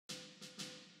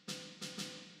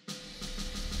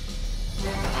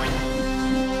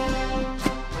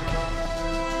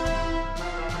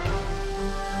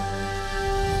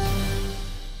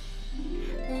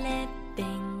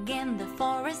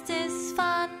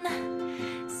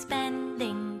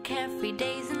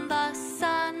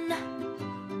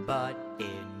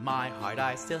heart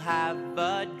I still have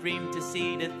a dream to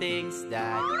see the things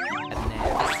that I've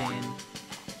never seen.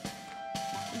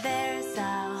 There's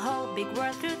a whole big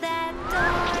world through that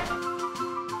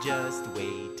door, just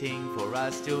waiting for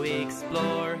us to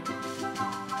explore.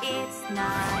 It's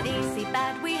not easy,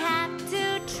 but we have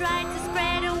to try to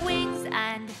spread our wings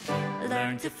and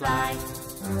learn to fly.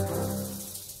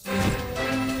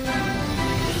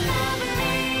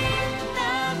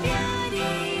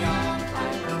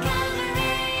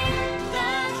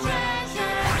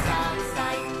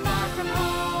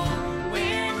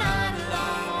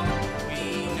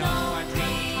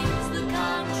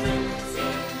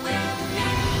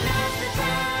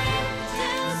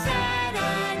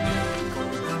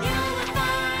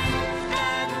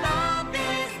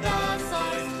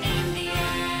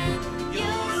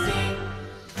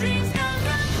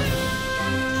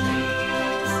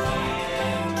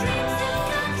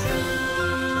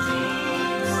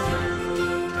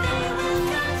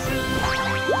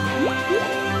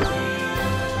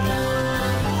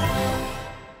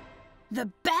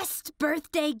 The best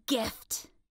birthday gift.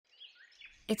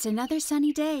 It's another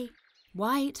sunny day.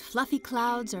 White, fluffy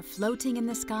clouds are floating in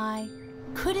the sky.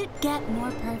 Could it get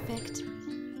more perfect?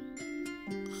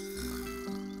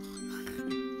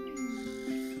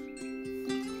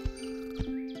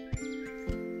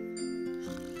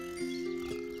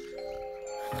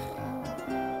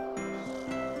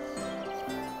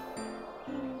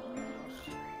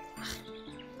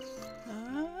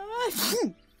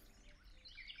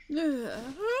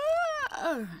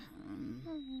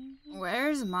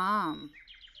 Where's Mom?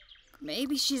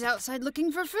 Maybe she's outside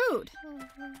looking for food.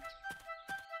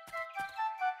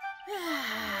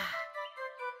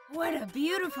 What a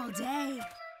beautiful day.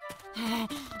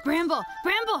 Bramble,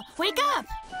 Bramble, wake up!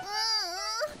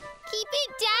 Keep it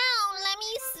down. Let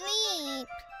me sleep.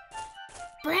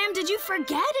 Bram, did you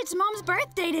forget? It's Mom's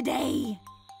birthday today.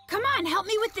 Come on, help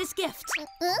me with this gift.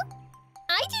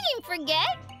 I didn't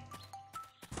forget.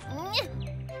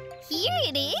 Here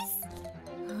it is.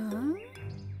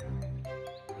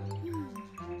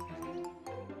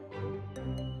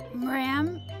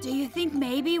 Bram, do you think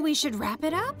maybe we should wrap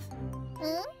it up?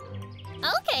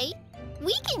 Okay,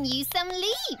 we can use some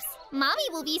leaves. Mommy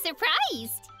will be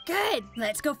surprised. Good,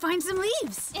 let's go find some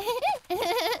leaves.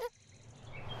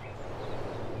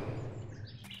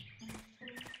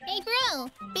 Hey, bro,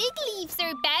 big leaves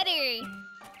are better.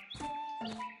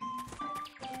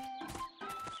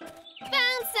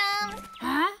 Found some.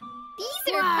 Huh?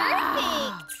 These are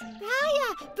perfect. Hiya,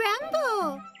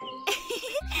 Bramble.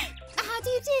 How do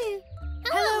you do?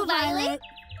 Hello, Violet.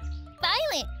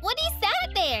 Violet, what is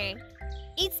that there?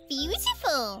 It's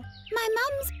beautiful. My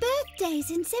mum's birthday's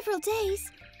in several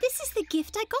days. This is the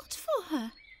gift I got for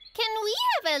her. Can we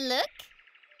have a look?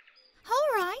 All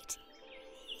right.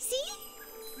 See?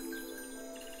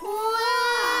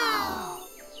 Wow!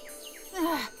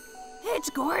 It's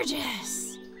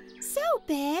gorgeous. So,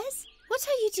 Bears, what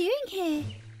are you doing here?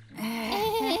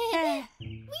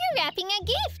 We're wrapping a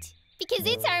gift because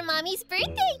it's our mommy's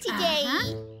birthday today.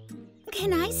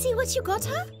 Can I see what you got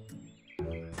her?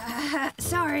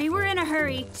 Sorry, we're in a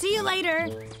hurry. See you later.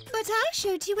 But I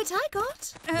showed you what I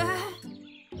got.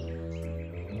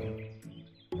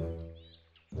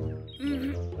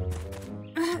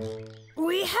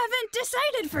 We haven't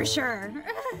decided for sure.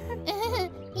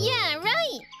 Yeah,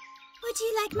 right. Would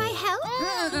you like my help?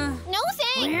 No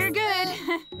thanks. We're good.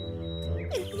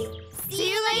 See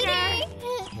you later.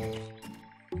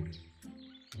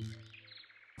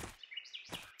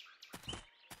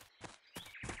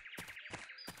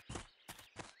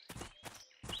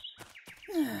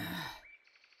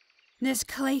 This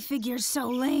clay figure's so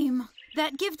lame.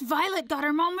 That gift Violet got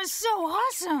her mom was so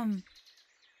awesome.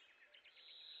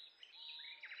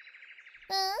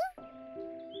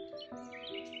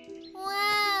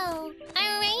 Wow,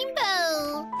 a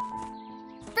rainbow.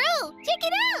 Bro, check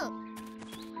it out.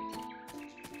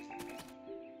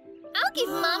 I'll give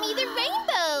Mommy the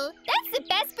rainbow. That's the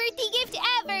best birthday gift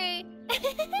ever.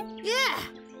 Yeah.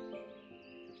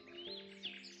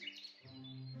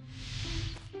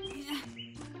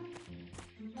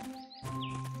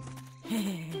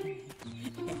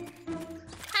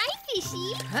 Hi, Fishy.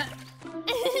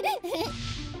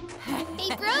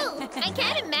 Hey, bro, I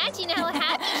can't imagine how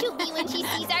happy she'll be when she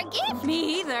sees our gift.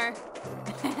 Me either.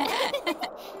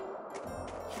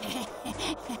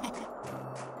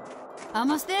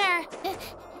 Almost there.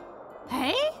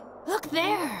 Hey, look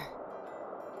there.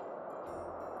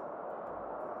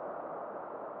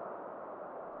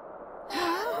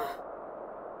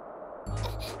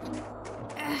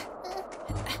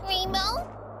 Rainbow?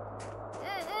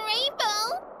 Rainbow?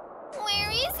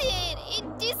 Where is it? It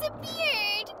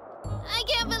disappeared.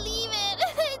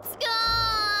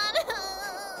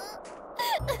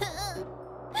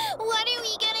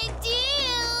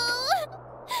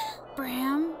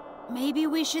 Bram, maybe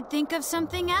we should think of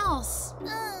something else.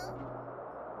 Uh.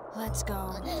 Let's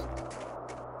go.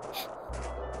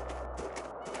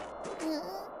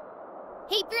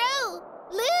 Hey, bro!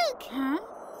 Look! Huh?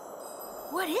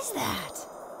 What is that?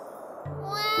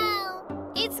 Wow!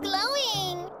 It's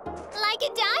glowing! Like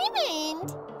a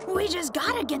diamond! We just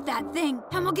gotta get that thing,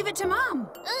 and we'll give it to Mom.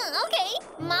 Okay.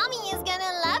 Mommy is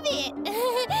gonna love it.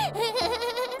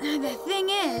 The thing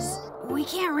is, we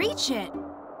can't reach it.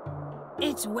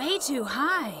 It's way too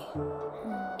high.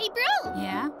 Hey, bro!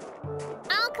 Yeah?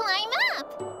 I'll climb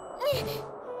up!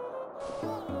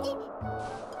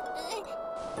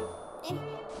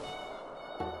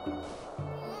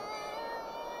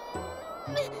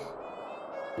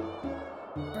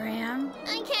 Bram?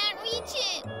 I can't reach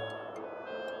it.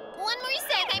 One more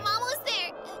sec, I'm almost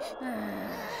there.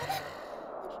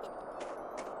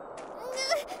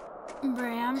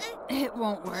 Bram, it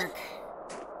won't work.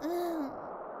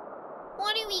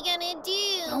 What are we gonna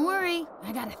do? Don't worry,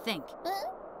 I gotta think. Huh?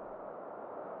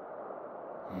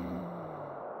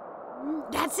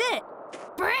 That's it!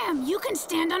 Bram, you can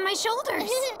stand on my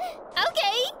shoulders.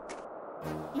 Okay.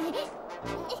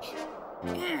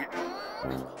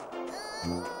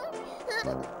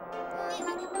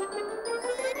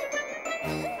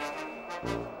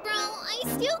 Bro, I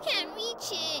still can't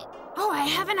reach it. Oh, I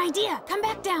have an idea. Come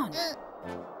back down.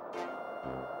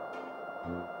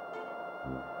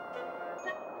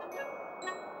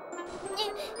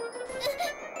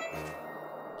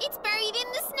 It's buried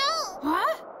in the snow.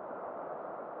 What?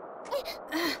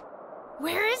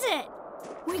 Where is it?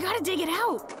 We gotta dig it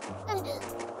out.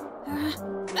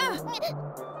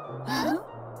 Huh?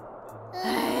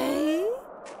 Hey?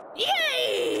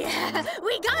 Yay!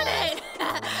 We got it!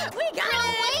 We got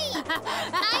it! Wait!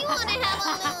 I want to have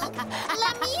a look.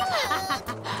 Let me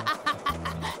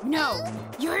look. No,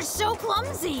 you're so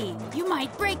clumsy. You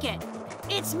might break it.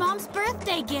 It's Mom's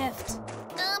birthday gift.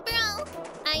 Bro,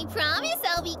 I promise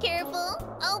I'll be careful.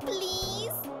 Oh,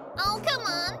 please. Oh, come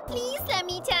on. Please let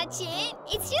me touch it.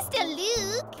 It's just a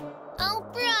look. Oh,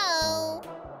 bro.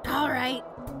 All right,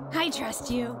 I trust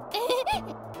you.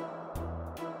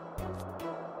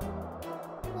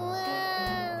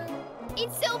 Wow.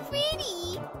 It's so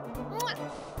pretty.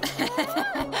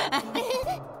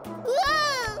 Whoa!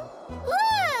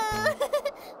 Whoa!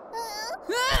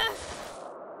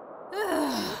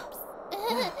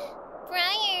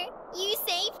 Briar, you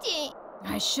saved it.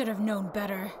 I should have known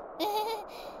better.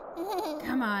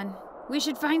 Come on, we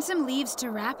should find some leaves to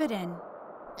wrap it in.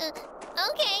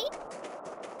 Okay.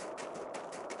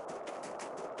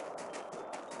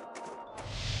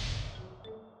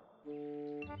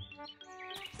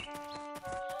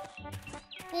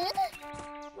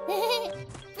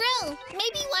 Bro,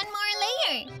 maybe one more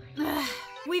layer.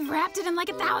 We've wrapped it in like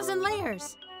 1,000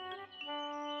 layers.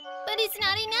 But it's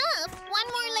not enough. One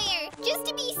more layer, just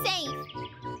to be safe.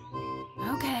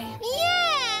 Okay.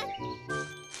 Yeah!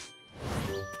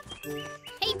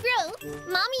 Hey, bro,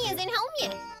 Mommy isn't home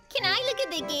yet. Can I look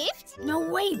at the gift? No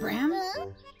way, Bram. Huh?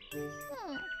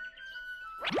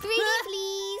 3D,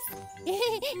 please.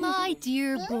 My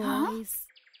dear boys,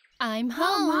 I'm Oh,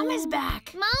 home. Mom is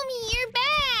back. Mommy, you're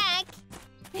back.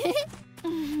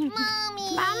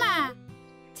 Mommy. Mama.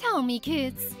 Tell me,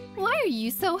 kids, why are you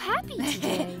so happy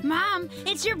today? Mom,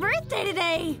 it's your birthday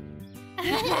today.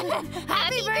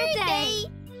 Happy birthday.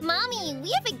 Mommy,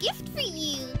 we have a gift for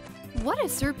you. What a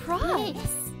surprise!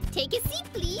 Take a seat,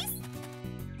 please.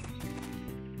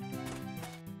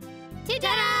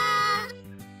 Ta-da!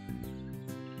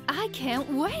 I can't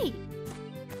wait.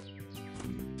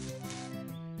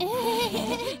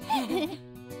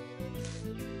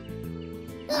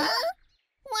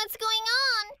 What's going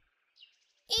on?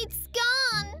 It's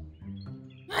gone.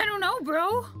 I don't know,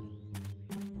 bro.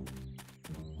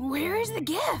 Where is the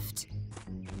gift?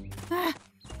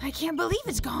 I can't believe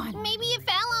it's gone. Maybe it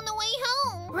fell on the way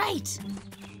home. Right.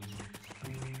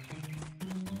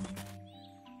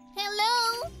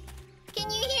 Hello? Can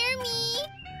you hear me?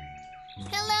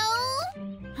 Hello?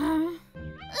 Huh?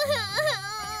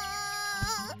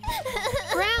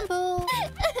 Bramble!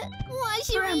 What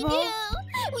should we Bramble? do?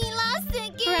 We lost the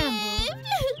gift.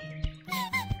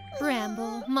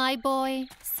 Bramble, my boy,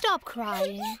 stop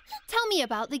crying. Tell me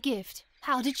about the gift.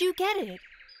 How did you get it?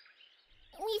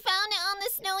 We found it on the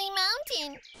snowy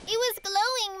mountain. It was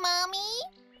glowing, Mommy.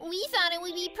 We thought it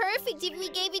would be perfect if we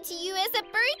gave it to you as a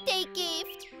birthday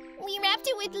gift. We wrapped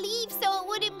it with leaves so it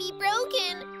wouldn't be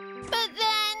broken. But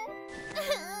then...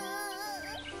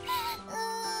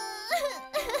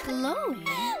 Glowing?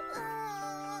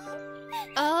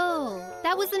 Oh,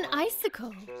 that was an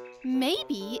icicle.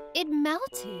 Maybe it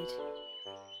melted.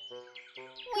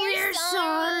 We We're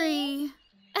sorry.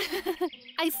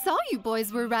 I saw you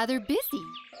boys were rather busy.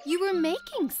 You were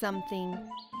making something.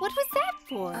 What was that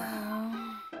for?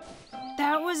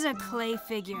 That was a clay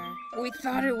figure. We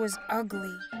thought it was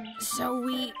ugly. So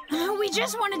we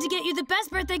just wanted to get you the best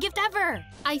birthday gift ever.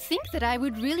 I think that I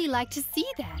would really like to see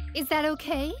that. Is that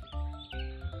okay?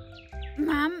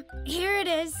 Mom, here it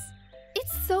is.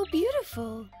 It's so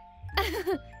beautiful.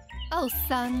 Oh,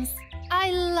 sons,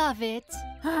 I love it.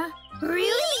 Huh?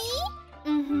 Really?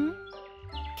 Mm-hmm.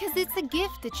 Because it's a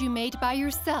gift that you made by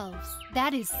yourselves.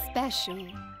 That is special.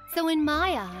 So in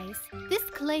my eyes, this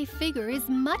clay figure is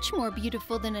much more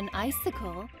beautiful than an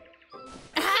icicle.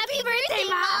 Happy birthday,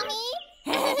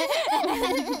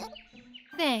 Mommy!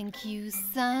 Thank you,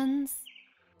 sons.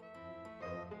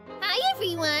 Hi,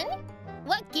 everyone.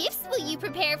 What gifts will you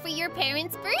prepare for your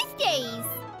parents' birthdays?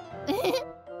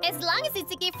 As long as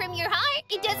it's a gift from your heart,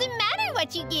 it doesn't matter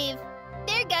what you give.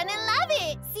 They're gonna love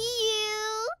it. See